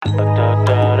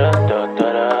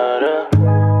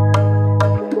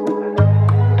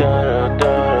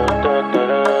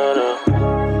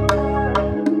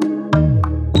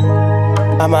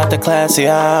the classy,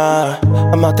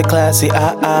 I'm out the classy,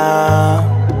 I'm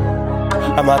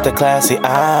out the classy,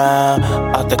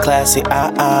 out the classy,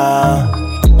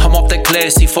 I'm off that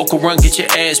classy, folk will run, get your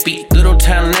ass beat. Little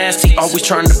town nasty, always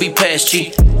trying to be past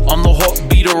G. I'm the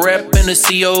heartbeat of rap in the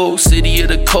CO. City of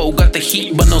the cold, got the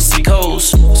heat but no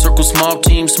seacoast. Circle small,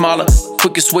 team smaller.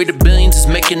 Quickest way to billions is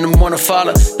making them wanna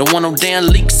follow. Don't want no damn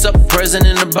leaks up, present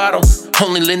in the bottle.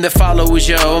 Only lane that follow is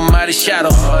your almighty shadow.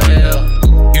 Oh yeah.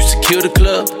 Used to kill the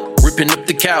club, ripping up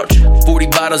the couch. 40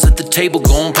 bottles at the table,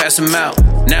 going pass them out.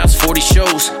 Now it's 40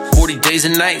 shows, 40 days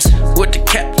and nights. With the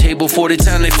cap table, 40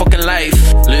 times they fucking life.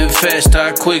 Live fast,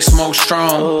 die quick, smoke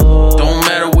strong. Don't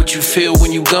matter what you feel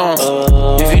when you gone.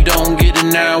 If you don't get it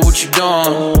now, what you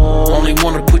done? Only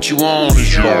wanna put you on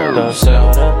is yours.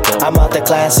 I'm out the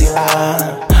classy,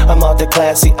 I'm out the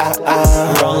classy,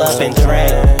 roll up and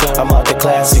drink. I'm out the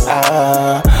classy,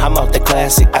 I'm out the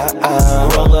classy,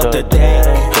 roll up the dank.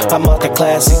 I'm out the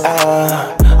classy,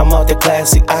 I'm out the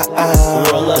classy,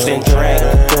 roll up and drink.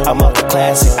 I'm out the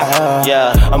classy,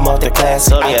 yeah, I'm out the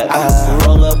classy,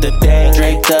 roll up the dank.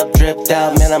 Draped up, dripped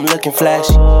out, man, I'm looking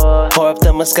flashy. Pour up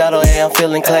the Moscato, yeah, I'm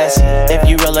feeling classy. If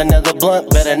you roll another blunt,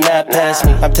 better not pass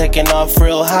me. I'm taking off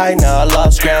real high, now I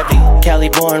lost gravity. Cali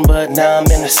born, but now I'm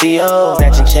in the CO.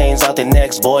 Snatching chains out the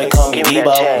necks, boy, call me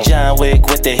Debo. John Wick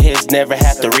with the hits, never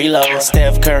have to reload.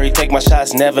 Steph Curry, take my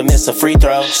shots, never miss a free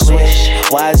throw. Swish,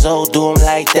 Wiseau, do 'em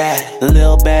like that.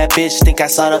 Lil' bad bitch, think I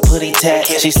saw the putty tat.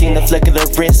 She seen the flick of the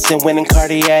wrist and went in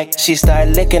cardiac. She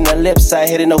started licking her lips, I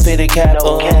hit it, no fitted cap.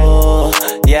 Oh,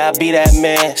 yeah, I be that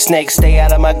man. Snakes stay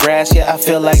out of my grass, yeah, I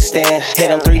feel like Stan. Hit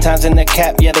them 3 times in the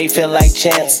cap, yeah, they feel like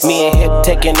Chance. Me and Hip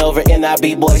taking over and I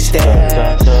B-boy stand.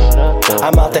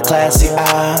 I'm out the classy,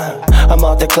 I'm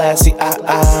out the classy,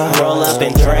 roll up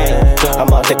and drink.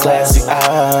 I'm out the classy,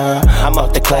 I'm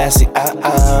out the classy,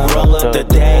 roll up the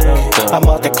dank. I'm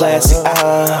out the classy,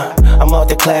 I'm out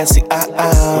the classy,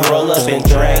 roll up and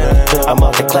drink. I'm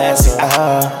out the classy,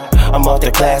 I'm out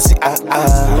the classy,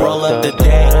 roll up the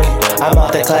dank. I'm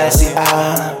out the classy,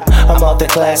 I'm out the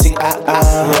classy,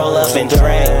 roll up and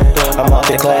drink. I'm out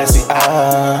the classy,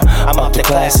 I'm out the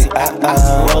classy,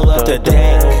 roll up the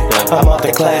dank. I'm out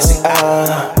the classy,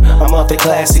 I'm out the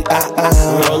classy,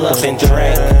 roll up and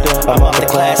drink. I'm out the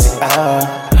classy,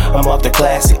 I'm out the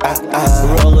classy,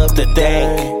 roll up the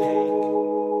dank.